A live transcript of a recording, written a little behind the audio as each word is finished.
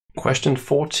Question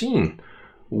 14.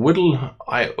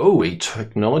 Whittle.io, a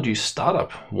technology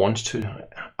startup, wants to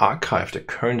archive the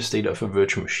current state of a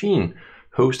virtual machine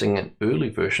hosting an early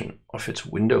version of its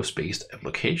Windows-based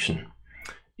application.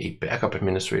 A backup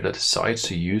administrator decides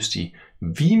to use the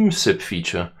Veeam zip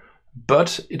feature,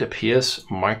 but it appears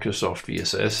Microsoft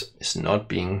VSS is not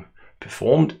being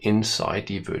performed inside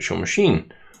the virtual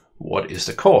machine. What is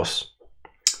the cause?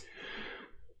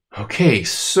 Okay,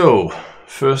 so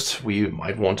first we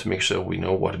might want to make sure we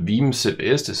know what Veeam zip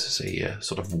is. This is a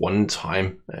sort of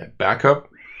one-time backup,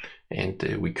 and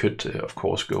we could of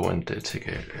course go and take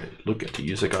a look at the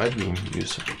user guide, Veeam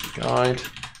user guide,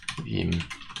 Veeam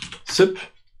zip.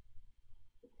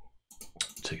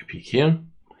 Take a peek here.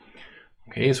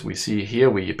 Okay, so we see here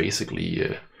we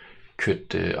basically could,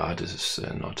 this is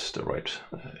not the right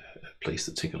place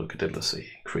to take a look at it. Let's say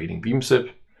creating Veeam zip.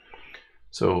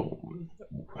 So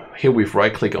here we've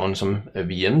right-clicked on some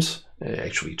VMs,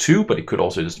 actually two, but it could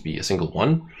also just be a single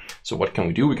one. So what can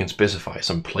we do? We can specify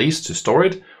some place to store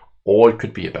it, or it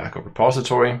could be a backup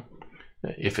repository.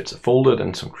 If it's a folder,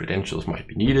 then some credentials might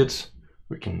be needed.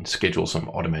 We can schedule some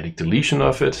automatic deletion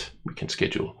of it. We can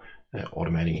schedule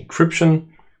automatic encryption.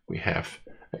 We have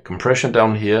a compression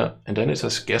down here, and then it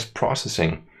says guest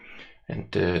processing. And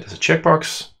there's a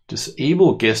checkbox,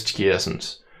 disable guest key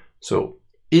essence. So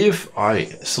if I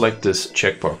select this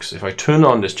checkbox, if I turn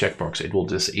on this checkbox, it will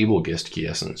disable guest key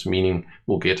essence, meaning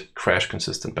we'll get crash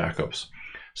consistent backups.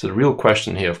 So the real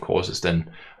question here, of course, is then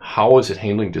how is it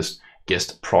handling this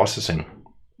guest processing?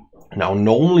 Now,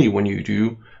 normally when you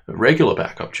do regular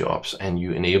backup jobs and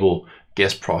you enable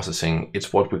guest processing,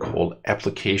 it's what we call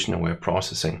application aware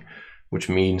processing, which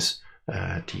means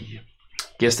the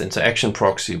guest interaction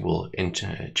proxy will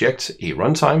inject a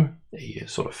runtime, a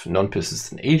sort of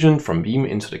non-persistent agent from Veeam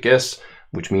into the guest,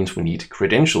 which means we need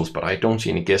credentials, but I don't see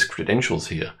any guest credentials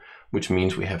here, which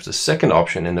means we have the second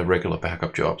option in the regular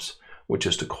backup jobs, which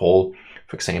is to call,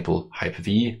 for example,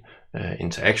 Hyper-V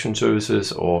interaction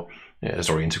services or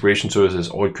integration services,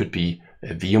 or it could be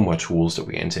VMware tools that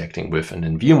we're interacting with, and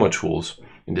then VMware tools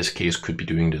in this case could be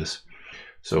doing this.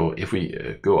 So if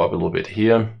we go up a little bit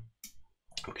here,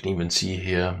 we can even see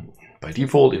here by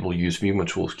default it will use VMware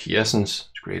tools key essence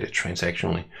to create a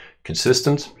transactionally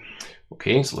consistent.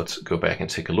 Okay, so let's go back and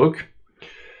take a look.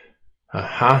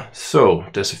 So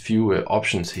there's a few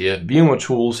options here. VMware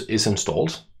tools is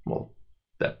installed. Well,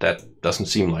 that doesn't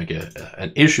seem like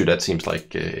an issue. That seems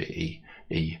like a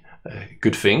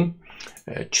good thing.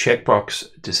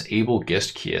 Checkbox disable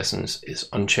guest key essence is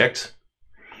unchecked.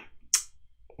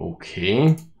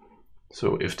 Okay,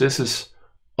 so if this is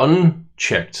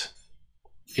unchecked,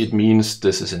 it means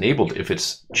this is enabled. If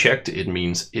it's checked, it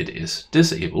means it is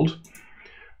disabled,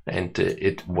 and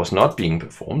it was not being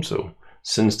performed. So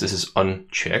since this is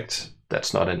unchecked,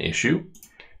 that's not an issue.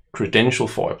 Credential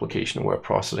for application aware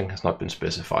processing has not been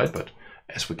specified, but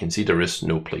as we can see, there is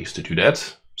no place to do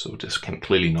that. So this can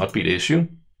clearly not be the issue.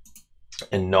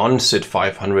 A non-SID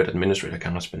 500 administrator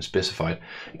account has been specified.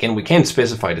 Again, we can't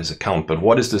specify this account, but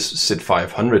what is this SID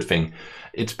 500 thing?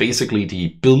 It's basically the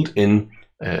built-in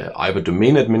either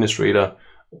domain administrator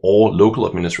or local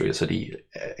administrator. So the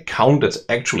account that's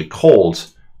actually called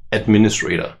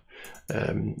administrator.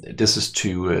 This is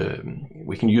to,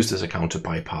 we can use this account to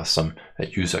bypass some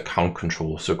user account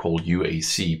control, so-called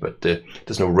UAC, but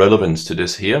there's no relevance to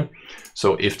this here.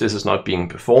 So if this is not being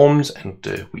performed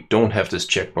and we don't have this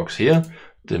checkbox here,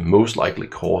 the most likely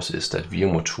cause is that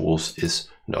VMware tools is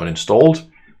not installed,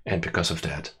 and because of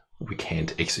that, we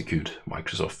can't execute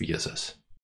Microsoft VSS.